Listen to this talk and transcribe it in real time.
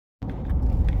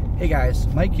Hey guys,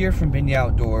 Mike here from Binya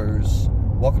Outdoors.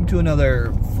 Welcome to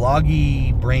another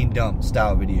vloggy brain dump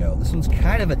style video. This one's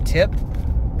kind of a tip,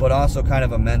 but also kind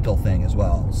of a mental thing as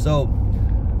well. So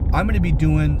I'm going to be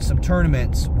doing some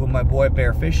tournaments with my boy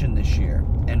Bear Fishing this year,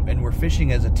 and we're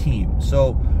fishing as a team.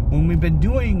 So when we've been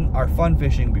doing our fun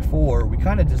fishing before, we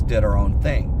kind of just did our own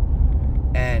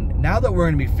thing. And now that we're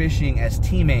going to be fishing as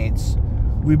teammates,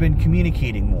 we've been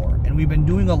communicating more, and we've been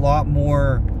doing a lot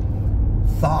more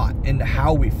thought into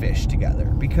how we fish together,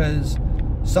 because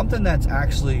something that's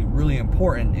actually really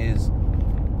important is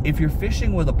if you're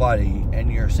fishing with a buddy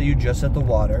and say you just hit the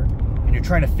water and you're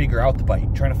trying to figure out the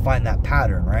bite, trying to find that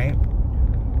pattern, right?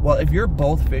 Well, if you're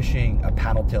both fishing a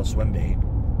paddle tail swim bait,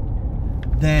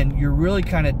 then you're really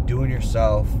kind of doing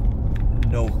yourself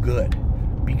no good,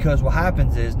 because what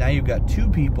happens is now you've got two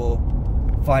people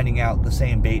finding out the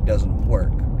same bait doesn't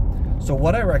work. So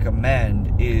what I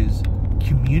recommend is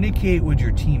communicate with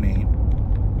your teammate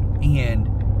and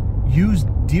use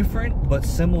different but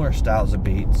similar styles of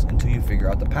baits until you figure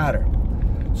out the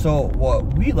pattern. So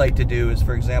what we like to do is,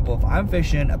 for example, if I'm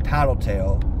fishing a paddle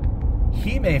tail,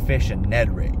 he may fish a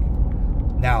Ned rig.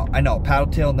 Now, I know paddle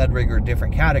tail and Ned rig are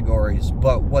different categories,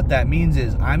 but what that means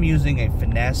is I'm using a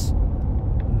finesse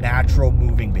natural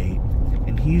moving bait,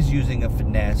 and he's using a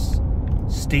finesse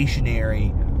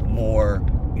stationary, more,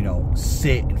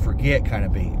 sit and forget kind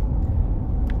of bait.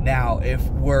 Now, if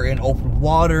we're in open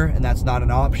water and that's not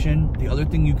an option, the other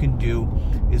thing you can do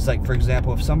is, like, for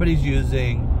example, if somebody's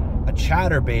using a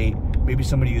chatterbait, maybe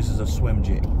somebody uses a swim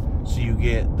jig. So you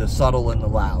get the subtle and the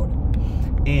loud.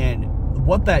 And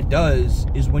what that does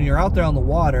is when you're out there on the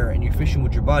water and you're fishing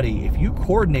with your buddy, if you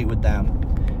coordinate with them,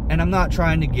 and I'm not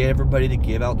trying to get everybody to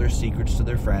give out their secrets to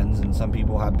their friends, and some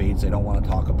people have baits they don't want to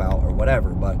talk about or whatever,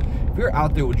 but if you're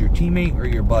out there with your teammate or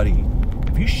your buddy,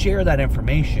 if you share that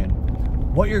information,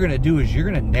 what you're going to do is you're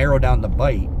going to narrow down the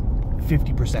bite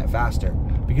 50% faster.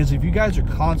 Because if you guys are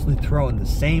constantly throwing the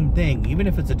same thing, even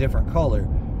if it's a different color,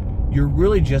 you're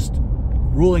really just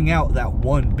ruling out that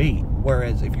one bait.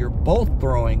 Whereas if you're both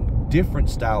throwing different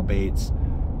style baits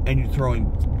and you're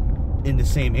throwing in the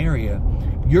same area,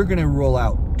 you're going to rule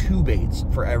out two baits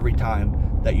for every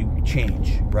time that you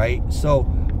change, right? So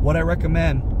what I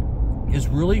recommend is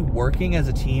really working as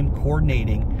a team,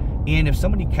 coordinating, and if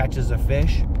somebody catches a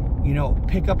fish,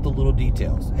 pick up the little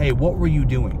details. Hey, what were you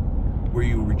doing? Were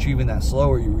you retrieving that slow?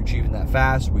 Were you retrieving that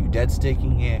fast? Were you dead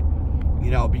sticking it?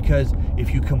 Because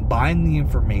if you combine the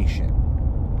information,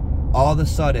 all of a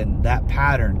sudden that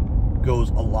pattern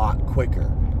goes a lot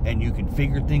quicker and you can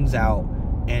figure things out.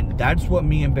 And that's what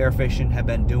me and Bear Fishing have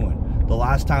been doing. The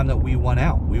last time that we went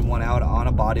out on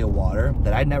a body of water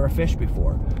that I'd never fished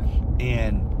before.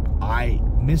 And I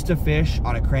missed a fish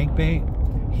on a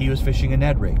crankbait. He was fishing a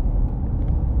Ned rig.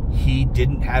 He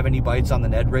didn't have any bites on the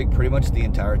Ned rig pretty much the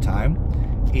entire time,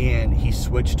 and he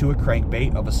switched to a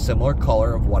crankbait of a similar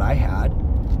color of what I had,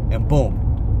 and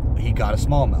boom, he got a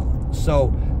smallmouth.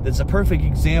 So that's a perfect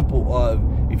example of,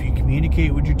 if you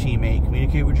communicate with your teammate,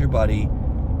 communicate with your buddy,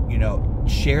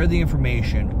 share the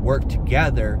information, work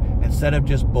together, instead of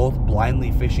just both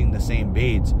blindly fishing the same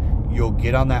baits, you'll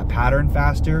get on that pattern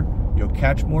faster, you'll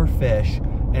catch more fish,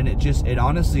 and it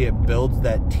honestly builds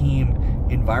that team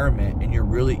environment, and you're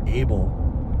really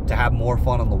able to have more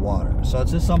fun on the water. So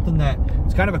it's just something that,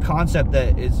 it's kind of a concept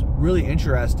that is really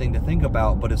interesting to think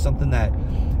about, but it's something that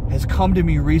has come to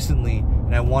me recently,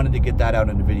 and I wanted to get that out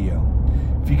in a video.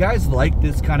 If you guys like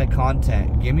this kind of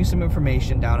content, give me some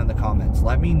information down in the comments.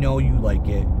 Let me know you like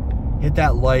it. Hit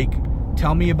that like.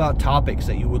 Tell me about topics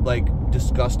that you would like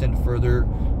discussed in further,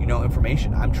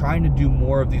 information. I'm trying to do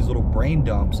more of these little brain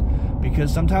dumps,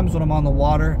 because sometimes when I'm on the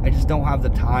water, I just don't have the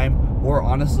time or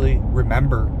honestly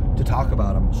remember to talk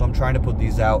about them. So I'm trying to put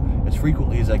these out as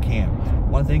frequently as I can. I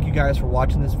want to thank you guys for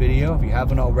watching this video. If you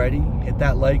haven't already, hit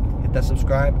that like, hit that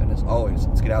subscribe, and as always,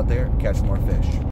 let's get out there and catch more fish.